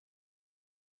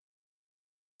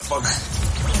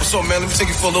motherfucker. What's up, man? Let me take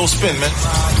you for a little spin, man.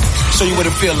 Show you what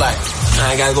it feel like.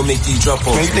 I gotta go make these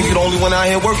drop-offs. Man, you think you're the only one out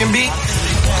here working, B?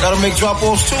 Gotta make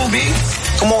drop-offs too, B.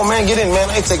 Come on, man, get in, man.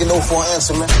 I ain't taking no for an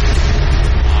answer, man.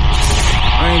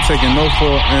 I ain't taking no for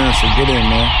an answer. Get in,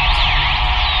 man.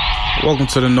 Welcome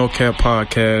to the No Cap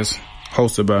Podcast,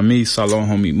 hosted by me, Salon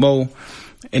Homie Mo.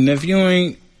 And if you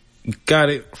ain't got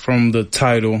it from the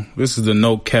title, this is the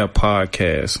No Cap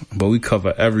Podcast, but we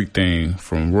cover everything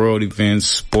from world events,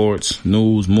 sports,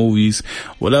 news, movies,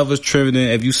 whatever's trending.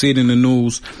 If you see it in the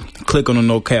news, click on the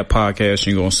No Cap Podcast,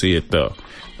 you're gonna see it there.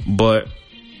 But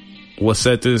what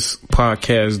set this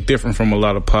podcast different from a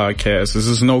lot of podcasts is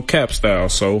it's no cap style.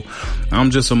 So I'm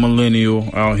just a millennial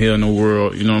out here in the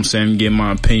world, you know what I'm saying, getting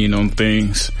my opinion on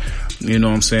things. You know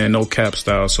what I'm saying? No cap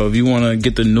style. So if you want to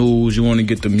get the news, you want to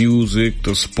get the music,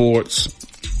 the sports,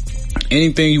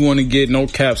 anything you want to get, no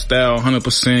cap style,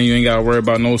 100%. You ain't got to worry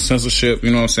about no censorship.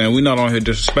 You know what I'm saying? We're not on here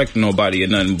disrespecting nobody or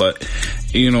nothing, but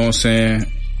you know what I'm saying?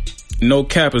 No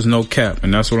cap is no cap,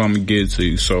 and that's what I'm going to give to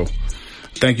you. So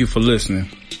thank you for listening.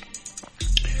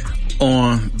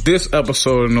 On this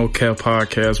episode of No Cap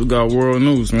Podcast, we got world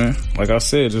news, man. Like I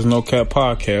said, there's No Cap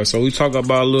Podcast. So we talk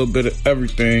about a little bit of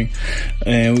everything,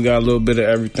 and we got a little bit of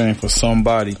everything for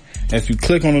somebody. If you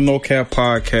click on the No Cap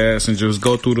Podcast and just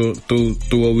go through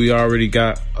what we already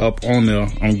got up on there,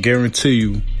 I guarantee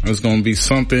you there's going to be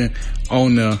something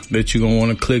on there that you're going to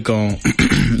want to click on.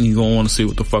 You're going to want to see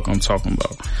what the fuck I'm talking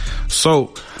about.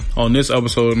 So on this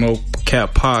episode of No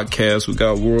Cap Podcast, we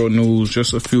got world news,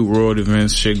 just a few world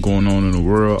events, shit going on in the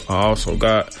world. I also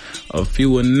got a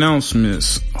few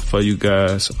announcements for you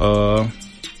guys.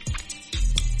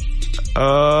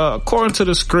 According to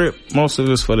the script, most of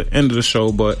this for the end of the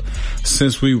show, but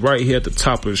since we right here at the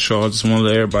top of the show, I just want to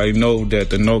let everybody know that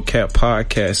the No Cap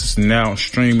Podcast is now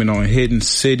streaming on Hidden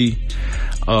City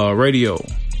Radio.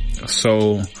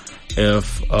 So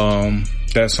if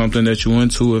that's something that you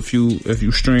into, if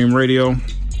you stream radio,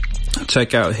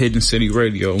 check out Hidden City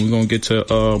Radio. We're going to get to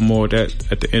more of that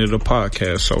at the end of the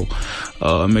podcast. So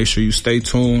make sure you stay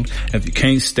tuned. If you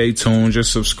can't stay tuned,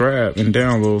 just subscribe and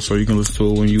download so you can listen to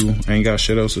it when you ain't got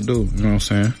shit else to do. You know what I'm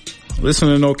saying? Listen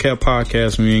to No Cap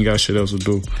Podcast when you ain't got shit else to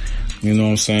do. You know what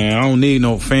I'm saying? I don't need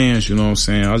no fans, you know what I'm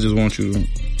saying? I just want you to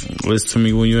listen to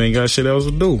me when you ain't got shit else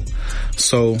to do.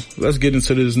 So let's get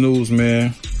into this news,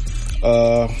 man.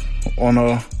 On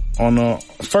the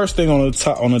first thing on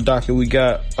the docket, we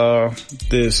got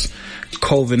this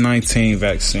COVID-19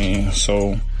 vaccine. So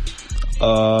we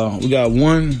got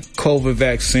one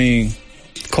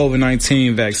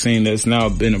COVID-19 vaccine that's now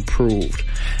been approved,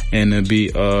 and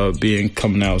it'll be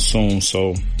coming out soon.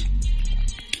 So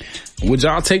would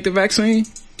y'all take the vaccine?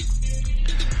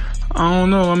 I don't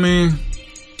know. I mean,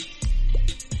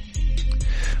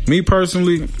 me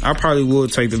personally, I probably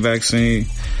would take the vaccine,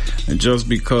 just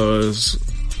because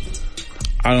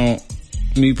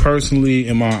me personally,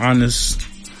 in my honest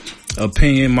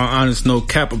opinion, my honest no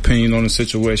cap opinion on the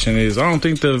situation is, I don't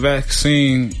think the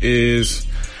vaccine is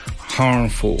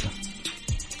harmful.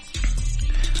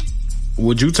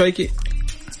 Would you take it?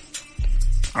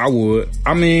 I would.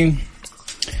 I mean,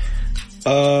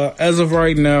 as of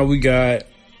right now, we got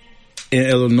in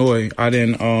Illinois, I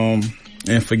didn't, and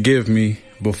forgive me,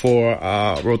 before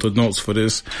I wrote the notes for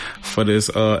this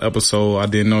episode, I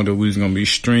didn't know that we was gonna be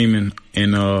streaming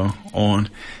on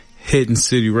Hidden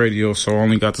City Radio, so I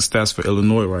only got the stats for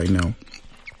Illinois right now.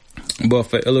 But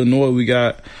for Illinois, we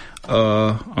got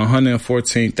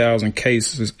 814,000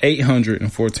 cases,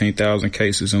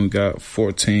 and we got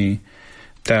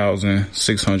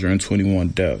 14,621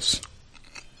 deaths.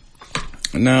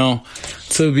 Now,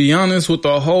 to be honest, with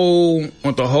the whole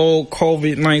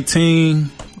COVID-19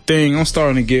 thing, I'm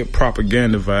starting to get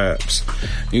propaganda vibes.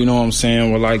 You know what I'm saying?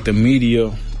 Where like the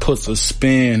media puts a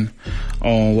spin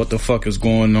on what the fuck is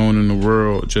going on in the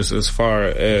world, just as far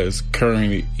as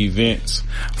current events.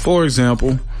 For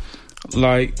example,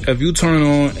 like if you turn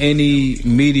on any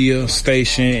media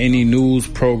station, any news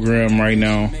program right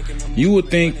now, you would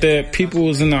think that people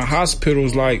is in the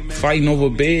hospitals like fighting over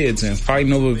beds and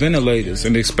fighting over ventilators.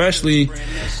 And especially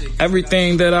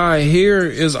everything that I hear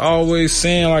is always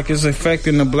saying like it's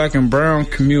affecting the black and brown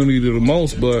community the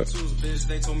most. But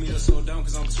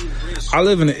I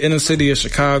live in the inner city of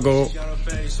Chicago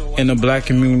in the black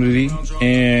community,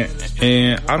 and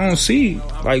I don't see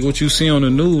like what you see on the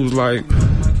news. Like,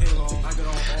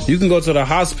 you can go to the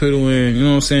hospital and, you know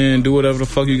what I'm saying, do whatever the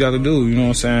fuck you got to do, you know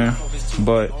what I'm saying?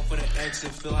 But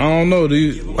I don't know.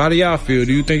 How do y'all feel?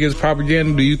 Do you think it's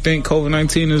propaganda? Do you think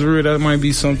COVID-19 is real? That might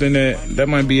be something that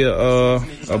might be a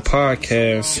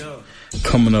podcast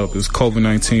coming up. Is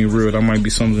COVID-19 real? That might be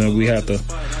something that we have to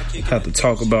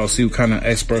talk about, see what kind of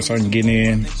experts I can get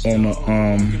in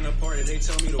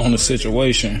on the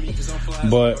situation.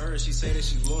 But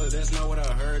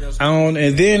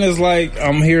and then it's like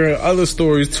I'm hearing other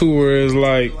stories too, where it's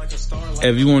like,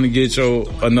 if you want to get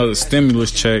another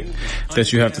stimulus check,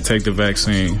 that you have to take the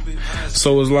vaccine.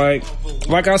 So it's like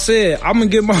I said, I'm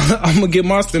gonna get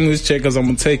my stimulus check because I'm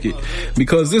gonna take it.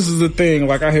 Because this is the thing,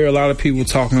 like I hear a lot of people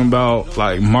talking about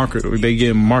like they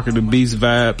get market beast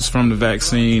vibes from the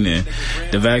vaccine, and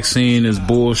the vaccine is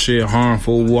bullshit,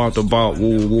 harmful, woo out the bout,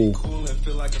 woo woo.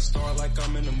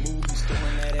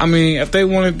 I mean, if they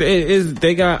wanted,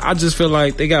 I just feel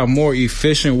like they got more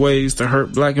efficient ways to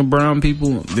hurt black and brown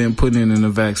people than putting it in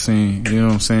a vaccine. You know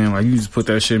what I'm saying? Like, you just put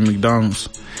that shit in McDonald's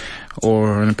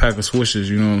or in a pack of Swishers,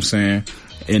 you know what I'm saying?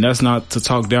 And that's not to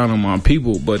talk down on my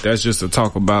people, but that's just to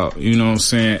talk about, you know what I'm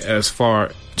saying, as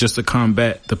far just to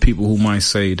combat the people who might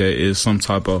say there is some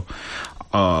type of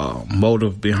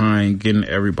motive behind getting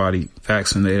everybody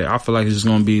vaccinated. I feel like it's just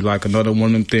going to be like another one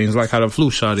of them things, like how the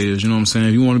flu shot is, you know what I'm saying?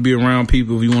 If you want to be around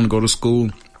people, if you want to go to school,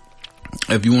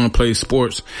 if you want to play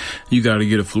sports, you got to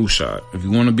get a flu shot. If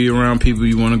you want to be around people,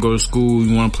 you want to go to school,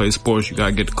 you want to play sports, you got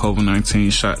to get the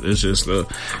COVID-19 shot. It's just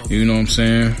you know what I'm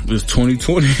saying? It's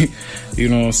 2020. You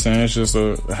know what I'm saying? It's just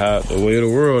the way of the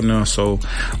world now. So,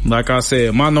 like I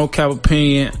said, my no cap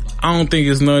opinion, I don't think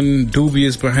there's nothing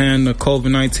dubious behind the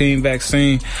COVID-19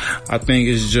 vaccine. I think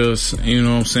it's just, you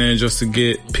know what I'm saying, just to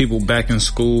get people back in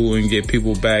school and get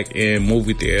people back in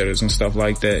movie theaters and stuff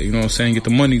like that. You know what I'm saying? Get the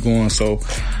money going. So,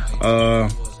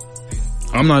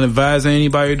 I'm not advising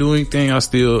anybody to do anything. I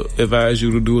still advise you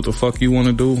to do what the fuck you want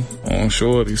to do on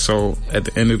shorty. So at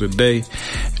the end of the day,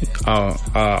 I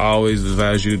always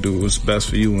advise you to do what's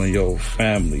best for you and your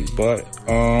family. But,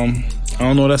 I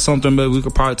don't know, that's something that we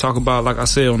could probably talk about, like I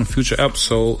said, on a future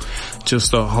episode.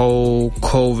 Just the whole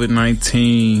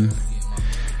COVID-19,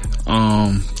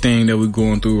 thing that we're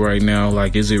going through right now.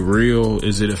 Like, is it real?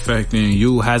 Is it affecting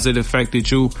you? Has it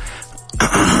affected you?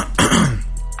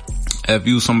 If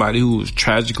you somebody who was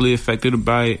tragically affected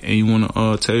by it and you want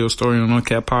to tell your story on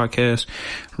Uncapped Podcast,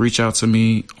 reach out to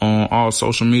me on all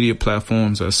social media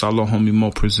platforms at Solo Homie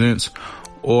Mo Presents,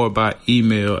 or by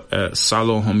email at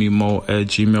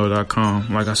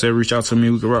solohomimo@gmail.com. Like I said, reach out to me.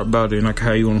 We can rap about it and I can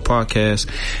have you on the podcast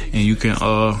and you can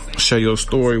share your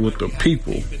story with the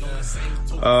people.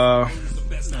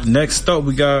 Next up,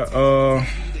 we got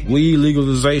weed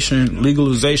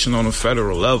legalization on a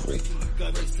federal level.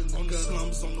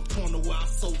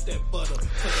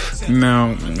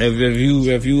 Now, if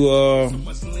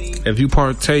you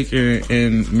partake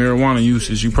in marijuana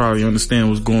usage, you probably understand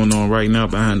what's going on right now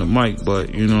behind the mic,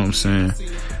 but you know what I'm saying.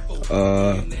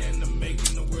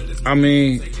 I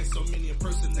mean,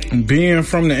 being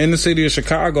from the inner city of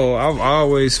Chicago, I've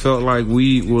always felt like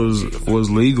weed was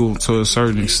legal to a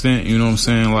certain extent, you know what I'm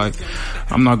saying? Like,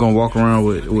 I'm not gonna walk around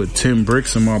with 10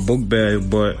 bricks in my book bag,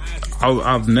 but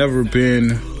I've never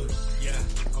been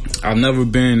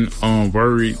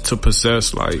worried to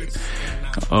possess like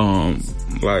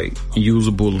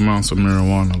usable amounts of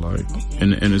marijuana, like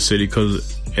in the inner city.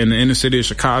 Cause in the inner city of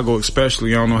Chicago,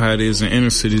 especially, I don't know how it is in inner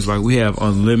cities, like we have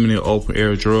unlimited open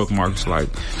air drug markets. Like,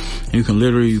 you can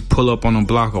literally pull up on a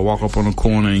block or walk up on a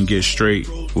corner and get straight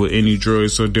with any drug.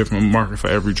 It's a different market for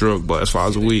every drug. But as far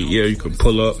as the weed, yeah, you can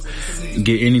pull up,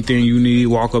 get anything you need,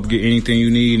 walk up, get anything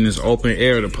you need, and it's open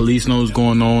air. The police know what's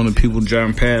going on, the people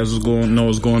driving past know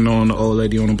what's going on, the old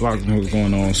lady on the block knows what's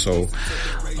going on. So,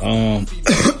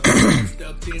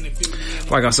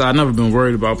 like I said, I've never been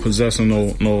worried about possessing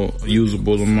no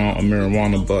usable amount of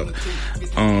marijuana, but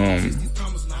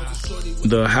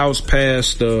the House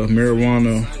passed the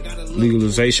marijuana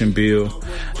legalization bill.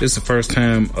 This is the first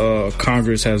time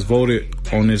Congress has voted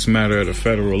on this matter at a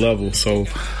federal level. So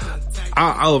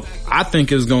I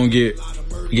think it's gonna get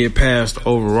passed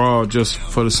overall, just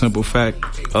for the simple fact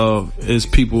of it's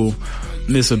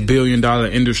a $1 billion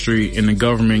industry and the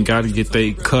government got to get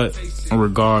they cut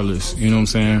regardless. You know what I'm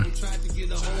saying?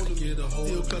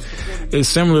 It's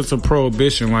similar to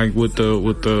prohibition, like with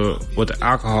the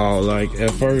alcohol. Like,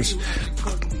 at first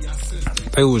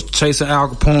they was chasing Al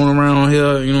Capone around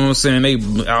here, you know what I'm saying?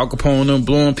 Al Capone them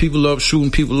blowing people up,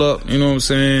 shooting people up, you know what I'm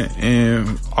saying?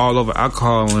 And all over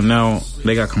alcohol, and now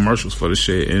they got commercials for the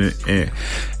shit,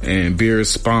 and beer is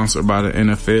sponsored by the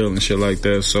NFL and shit like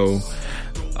that. So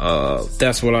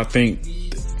that's what I think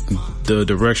the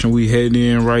direction we heading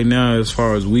in right now as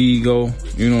far as weed go.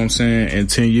 You know what I'm saying? In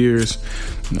 10 years,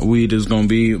 weed is gonna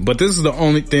be, but this is the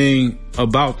only thing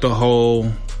about the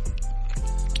whole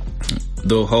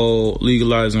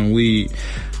legalizing weed.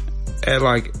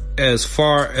 As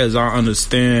far as I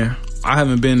understand, I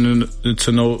haven't been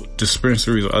to no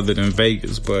dispensaries other than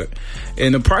Vegas,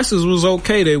 and the prices was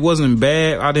okay. They wasn't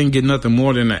bad. I didn't get nothing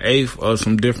more than an eighth of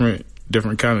some different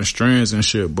kind of strands and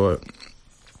shit, but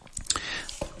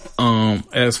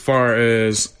as far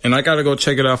as, and I gotta go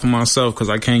check it out for myself because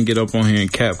I can't get up on here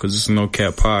and cap because it's a No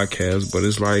Cap podcast, but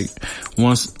it's like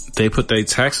once they put their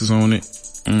taxes on it,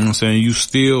 you know what I'm saying, you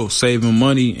still saving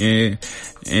money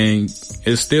and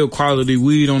it's still quality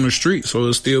weed on the street, so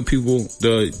it's still people,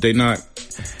 they not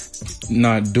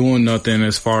doing nothing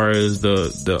as far as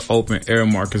the open air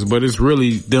markets, but it's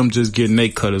really them just getting their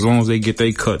cut. As long as they get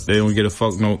their cut, they don't give a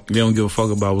fuck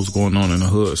about what's going on in the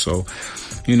hood. So,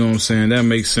 you know what I'm saying? That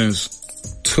makes sense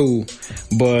too.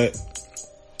 But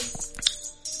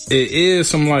it is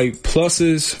some like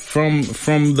pluses from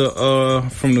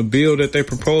the bill that they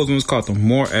proposed. It's called the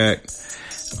MORE Act.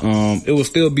 It will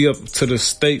still be up to the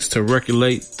states to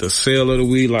regulate the sale of the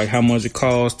weed, like how much it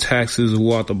costs, taxes,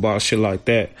 what about shit like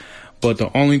that. But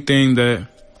the only thing that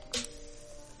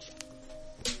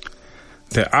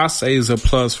I say is a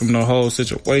plus from the whole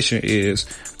situation is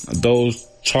those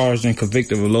charged and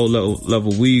convicted of low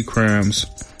level weed crimes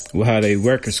will have their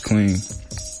records clean.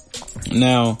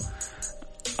 Now,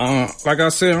 like I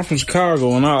said, I'm from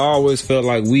Chicago, and I always felt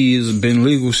like weed has been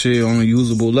legal shit on a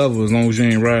usable level. As long as you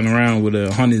ain't riding around with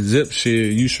 100 zip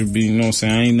shit, you should be, you know what I'm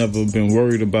saying? I ain't never been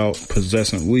worried about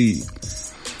possessing weed.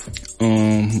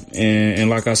 And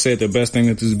like I said, the best thing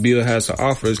that this bill has to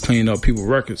offer is cleaning up people's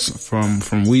records from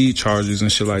weed charges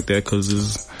and shit like that, cause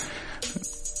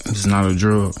it's not a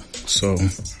drug. So,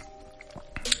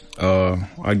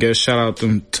 I guess shout out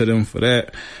to them for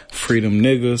that. Free them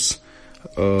niggas.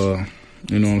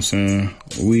 You know what I'm saying?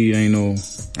 Weed ain't no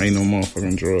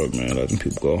motherfucking drug, man. Let them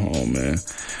people go home, man.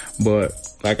 But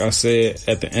like I said,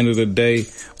 at the end of the day,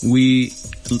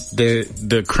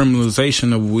 the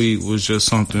criminalization of weed was just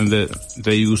something that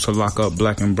they used to lock up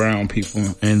black and brown people.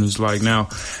 And it's like now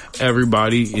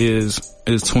everybody is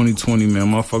 2020,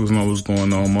 man. Motherfuckers know what's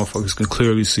going on. Motherfuckers can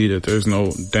clearly see that there's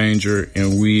no danger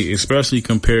in weed, especially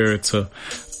compared to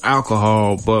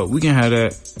alcohol. But we can have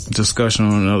that discussion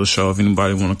on another show. If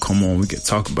anybody want to come on, we can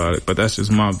talk about it. But that's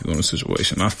just my view on the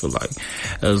situation. I feel like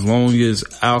as long as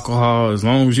alcohol, as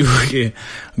long as you can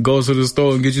go to the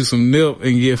store and get you some nip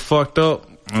and get fucked up,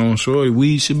 I'm sure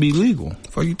weed should be legal.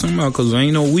 Fuck you talking about? Cause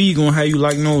ain't no weed gonna have you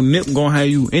like no nip gonna have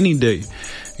you any day.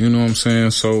 You know what I'm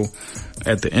saying? So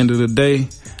at the end of the day,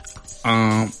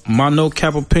 my no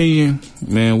cap opinion,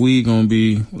 man, we gonna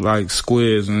be like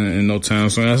squares in no time.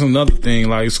 So that's another thing,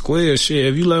 like squares, shit.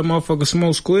 If you let motherfuckers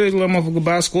smoke squares, you let motherfuckers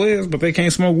buy squares, but they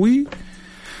can't smoke weed,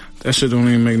 that shit don't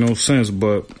even make no sense.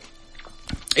 But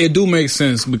it do make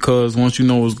sense because once you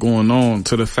know what's going on,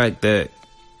 to the fact that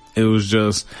it was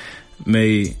just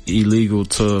made illegal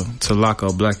to lock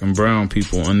up black and brown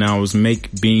people, and now it's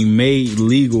being made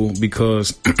legal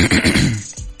because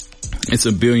it's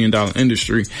 $1 billion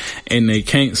industry and they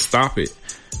can't stop it.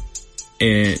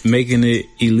 And making it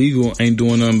illegal ain't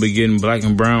doing nothing but getting black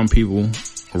and brown people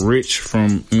rich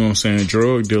from, you know what I'm saying,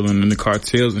 drug dealing and the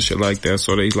cartels and shit like that.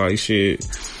 So they like, shit,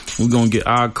 we're gonna get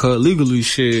our cut legally,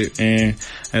 shit. And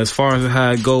as far as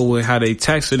how it go with how they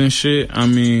tax it and shit, I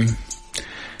mean,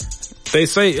 they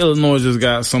say Illinois just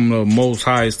got some of the most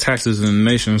highest taxes in the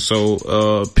nation.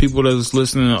 So, people that's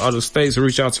listening in other states,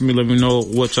 reach out to me, let me know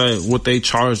what they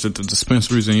charge at the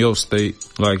dispensaries in your state.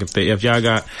 Like if y'all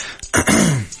got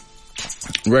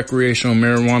recreational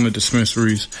marijuana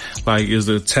dispensaries, like is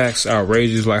the tax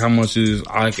outrageous? Like how much is,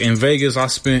 like in Vegas, I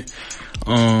spent,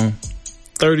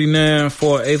 $39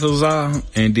 for an eighth of za,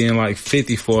 and then like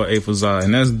 $50 for an eighth of za.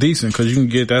 And that's decent because you can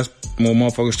get, that's more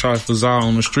motherfuckers charge for za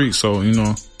on the street. So, you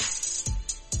know.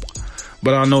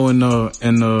 But I know in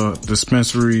the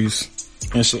dispensaries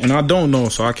and shit, and I don't know,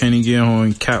 so I can't even get on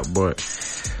and cap, but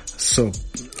so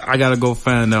I gotta go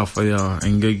find out for y'all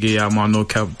and get y'all my no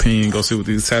cap opinion, go see what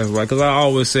these taxes like. Cause I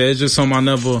always say it's just something I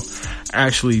never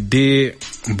actually did,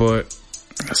 but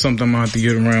something I'm gonna have to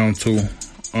get around to.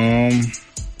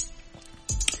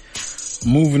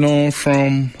 Moving on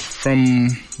from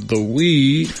the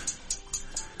weed,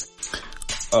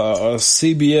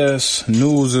 CBS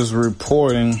News is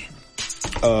reporting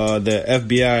that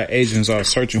FBI agents are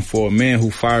searching for a man who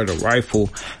fired a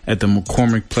rifle at the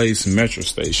McCormick Place metro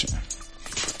station.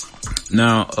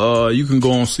 Now, you can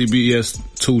go on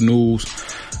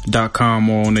CBS2news.com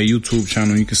or on their YouTube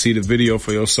channel. You can see the video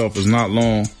for yourself. It's not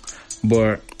long,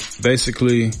 but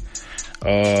basically,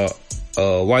 a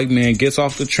white man gets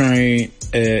off the train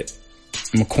at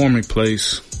McCormick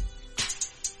Place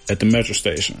at the metro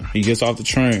station. He gets off the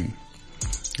train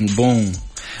and boom.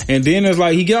 And then it's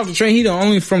like, he get off the train, he the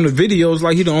only, from the videos,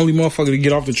 like, he the only motherfucker to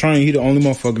get off the train, he the only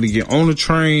motherfucker to get on the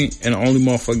train, and the only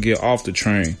motherfucker get off the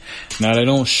train. Now, they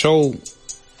don't show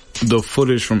the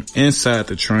footage from inside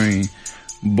the train,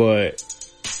 but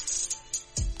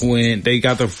when they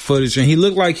got the footage, and he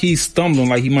looked like he's stumbling,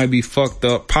 like he might be fucked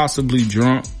up, possibly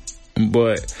drunk,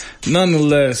 but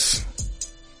nonetheless,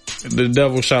 the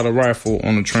devil shot a rifle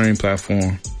on the train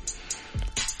platform.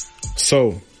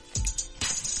 So,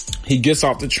 he gets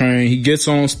off the train, he gets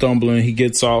on stumbling, he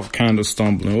gets off kind of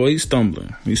stumbling. Well, he's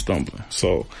stumbling.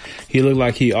 So, he looked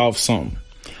like he off something.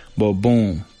 But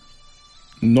boom.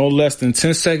 No less than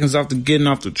 10 seconds after getting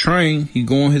off the train, he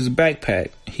go in his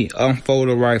backpack. He unfold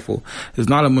a rifle. It's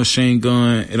not a machine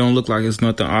gun. It don't look like it's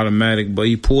nothing automatic, but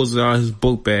he pulls it out of his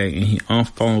book bag and he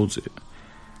unfolds it.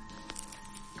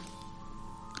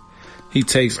 He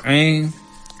takes aim.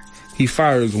 He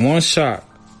fires one shot.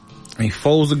 He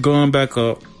folds the gun back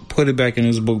up, put it back in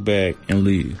his book bag, and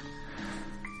leave.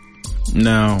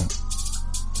 Now,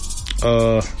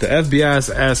 the FBI is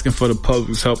asking for the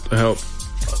public's help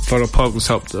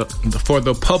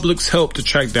to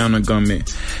track down the gunman.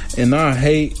 And I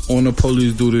hate when the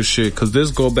police do this shit, cause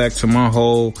this go back to my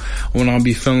whole, when I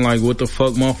be feeling like, what the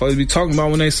fuck motherfuckers be talking about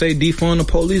when they say defund the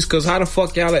police, cause how the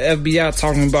fuck y'all the FBI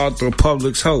talking about the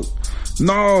public's help?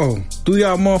 No, do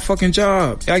y'all motherfucking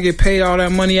job. Y'all get paid all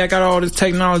that money, I got all this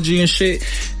technology and shit.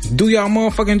 Do y'all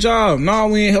motherfucking job. No,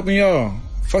 we ain't helping y'all.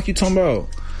 Fuck you talking about?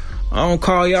 I don't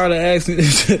call y'all to ask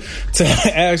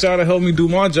y'all to help me do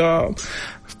my job.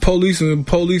 Police and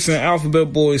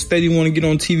Alphabet Boys steady want to get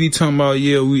on TV talking about,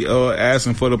 yeah, we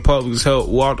asking for the public's help.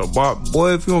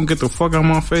 Boy, if you don't get the fuck out of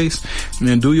my face and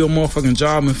then do your motherfucking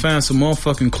job and find some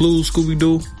motherfucking clues,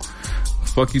 Scooby-Doo.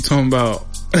 Fuck you talking about?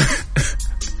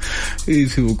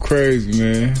 These people crazy,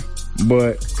 man.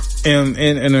 But and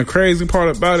the crazy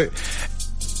part about it,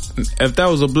 if that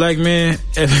was a black man,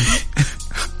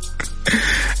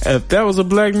 if that was a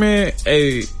black man,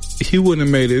 hey, he wouldn't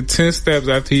have made it 10 steps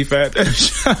after he fired that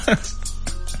shot.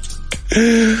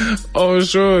 Oh,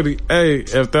 shorty. Hey,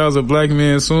 if that was a black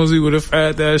man, as soon as he would have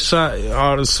fired that shot,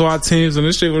 all the SWAT teams and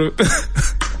this shit would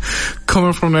have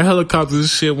coming from the helicopters and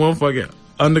shit, one fucking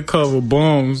undercover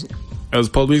bombs as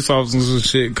police officers and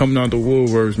shit coming out the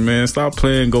woodworks, man. Stop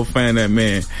playing, go find that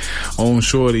man on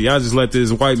shorty. Y'all just let this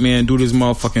white man do this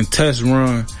motherfucking test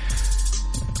run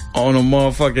on a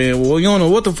motherfucking, well, you don't know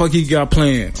what the fuck he got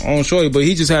playing on shorty, but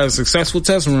he just had a successful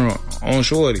test run on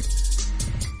shorty.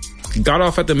 He got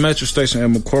off at the metro station at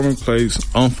McCormick Place,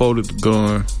 unfolded the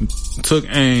gun, took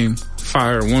aim,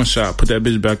 fired one shot, put that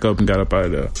bitch back up and got up out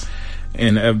of there.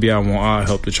 And the FBI want our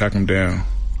help to track him down.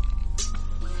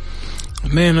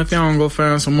 Man, if y'all don't go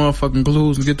find some motherfucking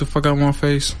clues and get the fuck out of my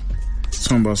face,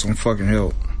 talking about some fucking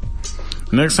help.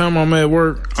 Next time I'm at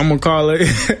work, I'm gonna call it.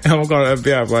 I'm gonna call the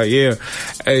FBI. Like, yeah,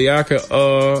 hey, y'all can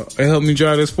help me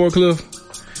drive this forklift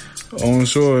on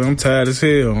shore. I'm tired as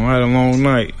hell. I had a long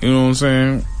night. You know what I'm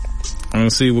saying? I'm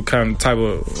gonna see what kind of type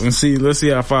of. Let's see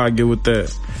how far I get with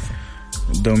that.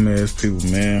 Dumbass people,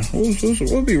 man.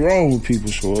 What be wrong with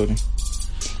people, shorty?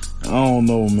 I don't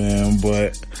know, man,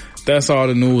 but that's all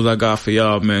the news I got for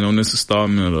y'all, man, on this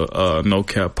installment of No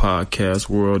Cap Podcast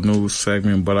World News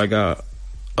segment. But I got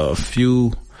a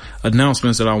few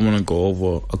announcements that I want to go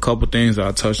over. A couple things that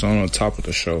I touched on the top of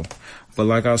the show. But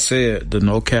like I said, the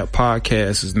No Cap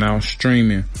Podcast is now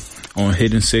streaming on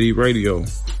Hidden City Radio.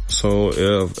 So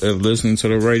if listening to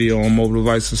the radio on mobile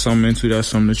devices is something into, that's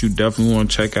something that you definitely want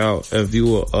to check out. If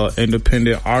you are an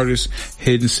independent artist,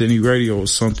 Hidden City Radio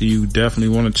is something you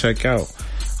definitely want to check out.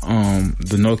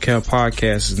 The No Cap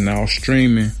Podcast is now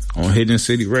streaming on Hidden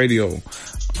City Radio.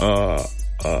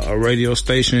 A radio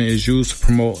station is used to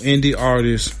promote indie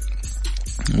artists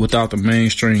without the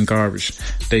mainstream garbage.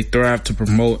 They thrive to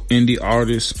promote indie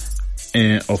artists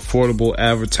and affordable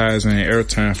advertising and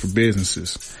airtime for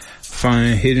businesses.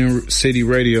 Find Hidden City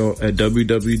Radio at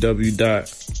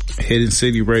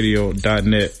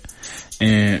www.hiddencityradio.net.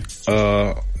 And,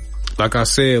 like I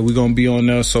said, we're going to be on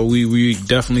there, so we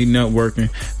definitely networking.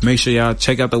 Make sure y'all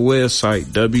check out the website,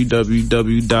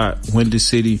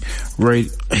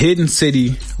 Hidden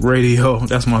City Radio.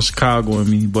 That's my Chicago in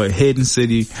me, but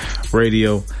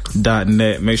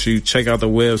hiddencityradio.net. Make sure you check out the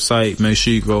website. Make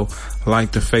sure you go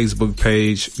like the Facebook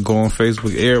page. Go on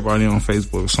Facebook. Everybody on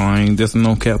Facebook. So I ain't just a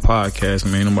No Cap Podcast,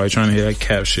 man. Nobody trying to hear that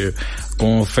cap shit. Go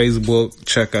on Facebook.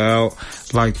 Check out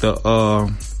like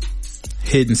the,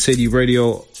 Hidden City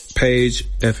Radio page.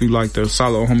 If you like the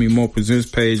Solid Homie Mo Presents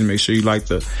page, make sure you like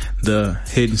the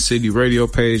Hidden City Radio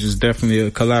page. It's definitely a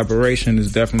collaboration.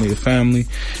 It's definitely a family,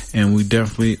 and we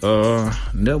definitely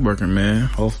networking, man.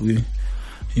 Hopefully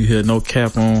you hear No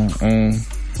Cap on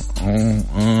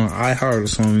on iHeart or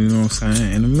something, you know what I'm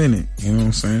saying, in a minute, you know what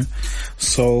I'm saying?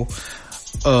 So,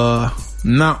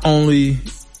 not only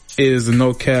is the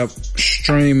No Cap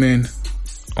streaming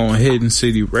on Hidden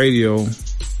City Radio,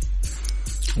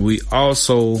 we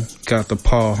also got the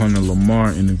Paul Hunter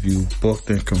Lamar interview booked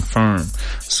and confirmed.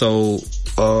 So,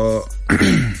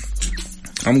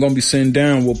 I'm going to be sitting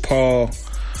down with Paul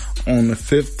on the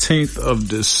 15th of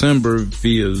December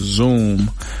via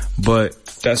Zoom, but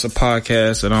that's a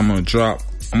podcast that I'm going to drop.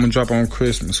 I'm going to drop on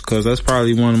Christmas because that's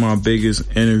probably one of my biggest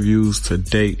interviews to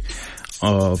date.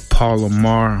 Paul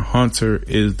Lamar Hunter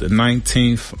is the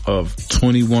 19th of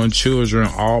 21 children,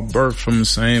 all birthed from the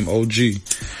same OG.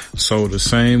 So the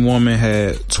same woman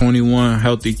had 21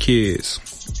 healthy kids,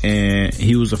 and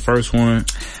he was the first one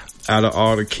out of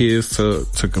all the kids to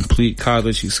complete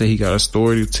college. He said he got a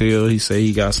story to tell. He said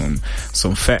he got some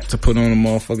fat to put on the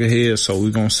motherfucker head. So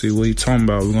we're going to see what he talking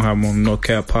about. We're going to have him on the No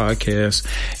Cap podcast.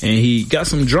 And he got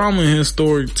some drama in his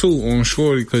story too on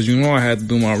Shorty, because you know I had to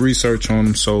do my research on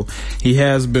him. So he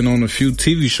has been on a few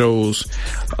TV shows.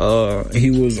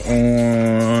 He was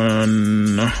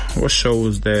on, what show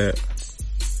was that?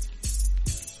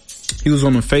 He was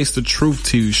on the Face the Truth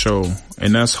TV show,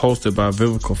 and that's hosted by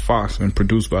Vivica Fox and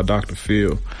produced by Dr.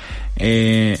 Phil.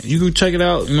 And you can check it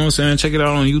out, you know what I'm saying? Check it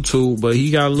out on YouTube, but he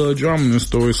got a little drama in the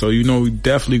story, so you know we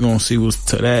definitely gonna see what's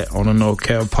to that on the No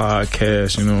Cap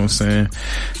podcast, you know what I'm saying?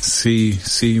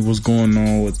 See what's going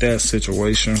on with that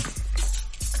situation.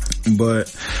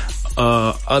 But,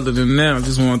 other than that, I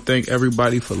just want to thank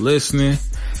everybody for listening.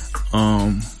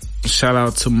 Shout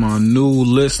out to my new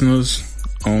listeners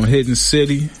on Hidden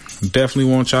City.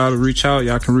 Definitely want y'all to reach out.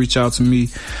 Y'all can reach out to me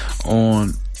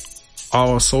on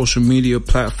all social media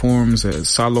platforms at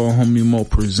Salo Homie Mo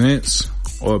Presents,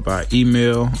 or by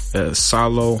email at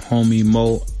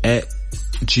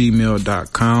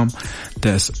salohomimo@gmail.com.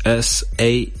 That's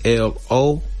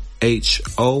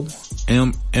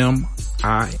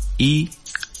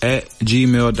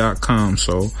SALOHOMMIE@gmail.com.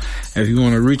 So if you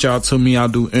want to reach out to me, I'll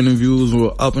do interviews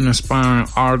with up and aspiring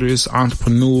artists,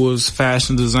 entrepreneurs,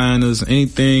 fashion designers,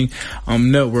 anything.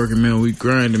 I'm networking, man. We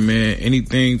grinding, man.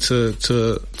 Anything to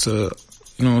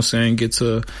you know what I'm saying, get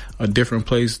to a different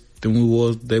place than we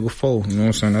was the day before. You know what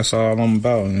I'm saying? That's all I'm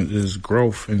about. Is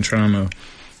growth and trying to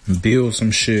build some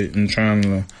shit and trying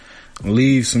to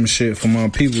leave some shit for my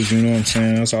people, you know what I'm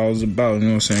saying? That's all it's about, you know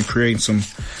what I'm saying? Creating some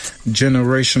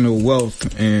generational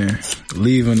wealth and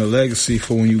leaving a legacy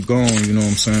for when you gone, you know what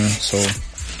I'm saying? So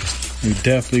we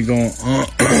definitely gonna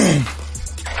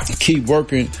keep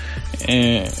working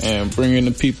and bringing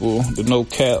the people the No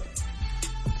Cap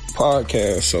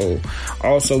podcast. So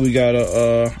also we got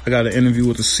I got an interview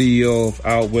with the CEO of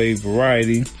Outway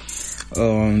Variety.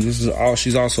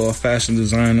 She's also a fashion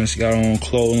designer. She got her own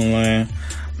clothing line.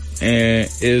 And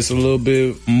it's a little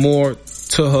bit more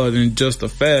to her than just the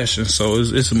fashion. So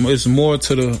it's more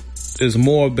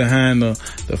behind the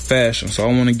fashion. So I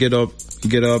want to get up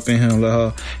in here and let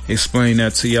her explain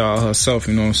that to y'all herself,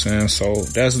 you know what I'm saying? So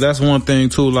that's one thing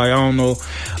too. Like, I don't know,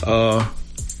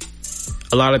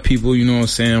 a lot of people, you know what I'm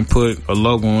saying, put a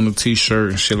logo on the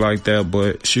t-shirt and shit like that,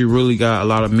 but she really got a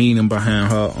lot of meaning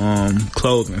behind her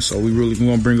clothing. So we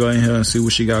gonna bring her in here and see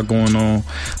what she got going on,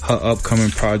 her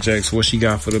upcoming projects, what she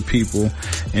got for the people,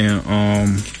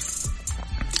 and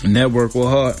network with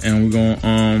her, and we're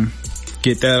gonna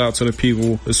get that out to the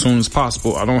people as soon as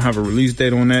possible. I don't have a release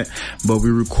date on that, but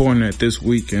we're recording it this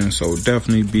weekend, so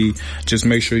definitely just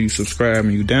make sure you subscribe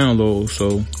and you download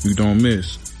so you don't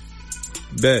miss.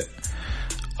 Bet.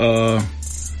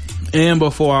 And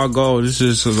before I go, this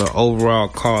is just an overall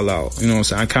call out. You know what I'm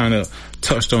saying? I kind of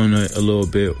touched on it a little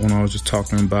bit when I was just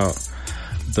talking about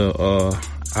the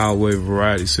Outway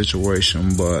Variety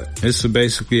situation, but it's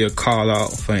basically a call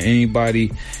out for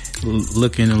anybody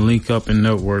looking to link up and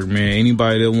network, man.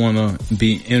 Anybody that want to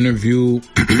be interviewed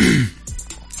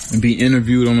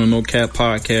on the No Cap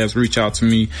podcast, reach out to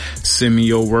me, send me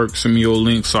your work, send me your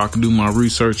link so I can do my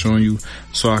research on you,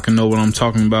 so I can know what I'm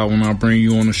talking about when I bring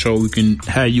you on the show. We can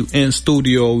have you in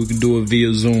studio, we can do it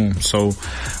via Zoom. So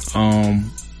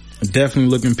definitely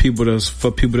looking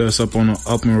for people that's up on the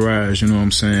up and rise, you know what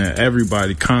I'm saying?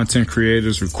 Everybody, content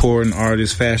creators, recording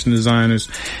artists, fashion designers,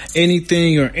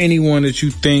 anything or anyone that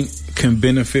you think can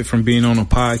benefit from being on a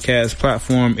podcast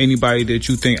platform, anybody that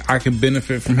you think I can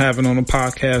benefit from having on a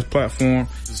podcast platform,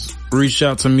 reach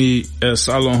out to me at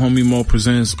Salo Homie Mo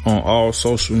Presents on all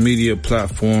social media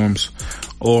platforms,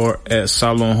 or at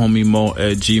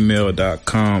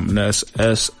salohomimo@gmail.com. That's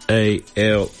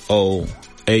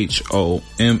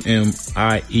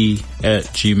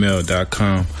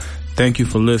SALOHOMMIE@gmail.com. Thank you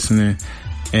for listening,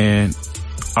 and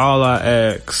all I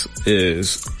ask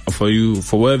is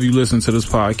for wherever you listen to this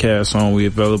podcast on, we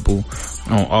available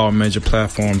on all major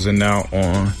platforms and now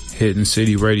on Hidden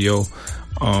City Radio.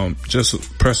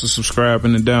 Just press the subscribe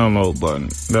and the download button.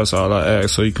 That's all I ask,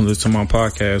 so you can listen to my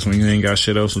podcast when you ain't got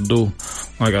shit else to do.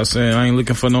 Like I said, I ain't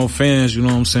looking for no fans, you know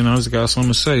what I'm saying? I just got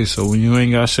something to say. So when you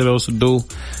ain't got shit else to do,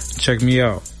 check me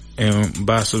out. And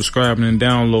by subscribing and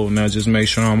downloading, now just make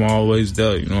sure I'm always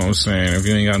there, you know what I'm saying? If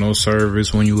you ain't got no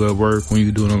service when you at work, when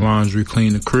you doing the laundry,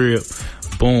 clean the crib,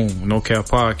 boom, No Cap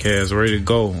Podcast, ready to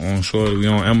go. I'm sure we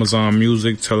on Amazon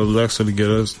Music. Tell Alexa to get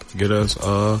us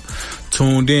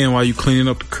tuned in while you cleaning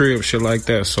up the crib, shit like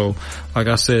that. So, like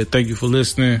I said, thank you for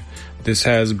listening. This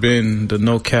has been the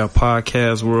No Cap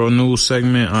Podcast World News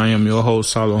segment. I am your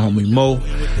host, Salo Homie Mo.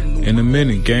 In a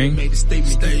minute, gang. Made a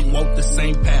statement that you walk the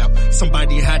same path.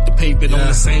 Somebody had to pave it on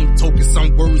the same token.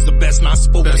 Some words are best not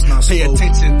spoken. Pay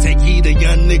attention, take heed, a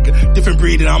young nigga. Different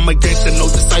breed, I'm a gangster, no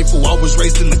disciple. I was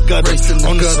raised in the gutter.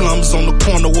 On the slums, on the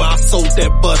corner where I sold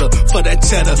that butter for that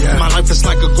cheddar. My life is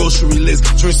like a grocery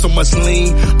list. Drink so much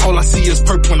lean, all I see is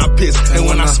perk when I piss. And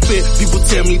when I spit, people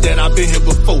tell me that I've been here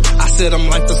before. I said I'm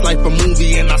life is like a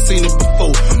movie and I seen it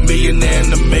before. Millionaire in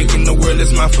the making, the world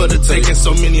is mine for the taking.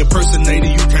 So many impersonator,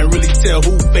 you can't really tell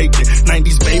who faking.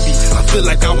 90s baby, I feel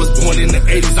like I was born in the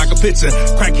 80s. I can picture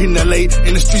crack in LA,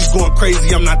 in the streets going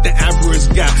crazy. I'm not the average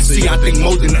guy. See, I think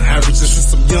more than the average.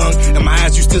 Since I'm young, and my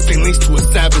ass, you still sing links to a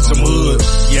savage. I'm hood.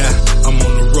 Yeah, I'm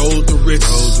on the road to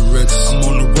riches. I'm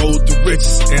on the road to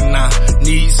riches, and I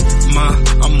need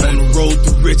I'm on the road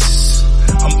to riches.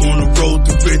 I'm on the road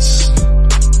to riches.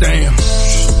 Damn.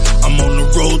 I'm on the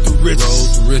road to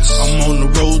riches. I'm on the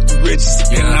road to riches.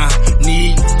 And I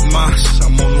need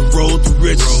I'm on the road to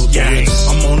riches. Yeah,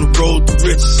 I'm on the road to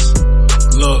riches.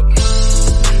 Look.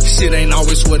 Shit ain't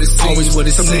always what it seems.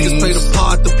 Some niggas play the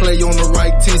part to play on the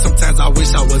right team. Sometimes I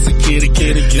wish I was a kid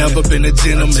again. Never been a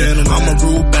gentleman. I'm a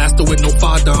rude bastard with no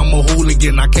father. I'm a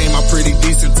hooligan. I came out pretty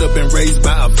decent to been raised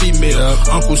by a female.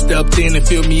 Uncle stepped in and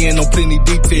filled me in on plenty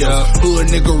details. Hood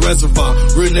nigga reservoir,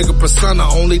 real nigga persona.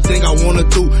 Only thing I wanna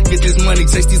do, get this money,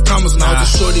 chase these commas. Now the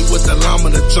shorty with the llama,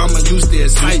 the drama used to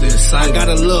excite. I got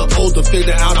a little older,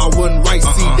 figured out I wasn't right.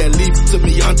 See that leave to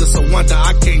me under, so wonder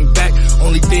I came back.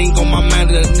 Only thing on my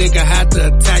mind is a nigga had to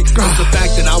attack. Cause the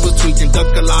fact that I was tweaking, duck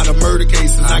a lot of murder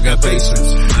cases. I got patience.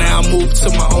 Now I move to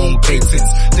my own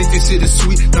patents. Think this shit is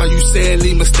sweet. Now you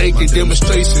sadly mistaken.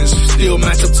 Demonstrations still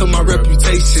match up to my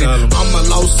reputation. I'm a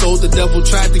lost soul. The devil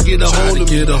tried to get a hold of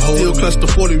me. Still clutch the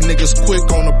 40 niggas quick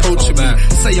on approaching me.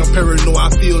 Say I'm paranoid. I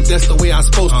feel that's the way I'm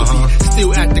supposed to be.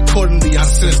 Still act accordingly. I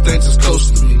sense dangers close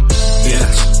to me. Yeah,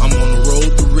 I'm on the road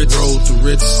to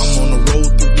riches.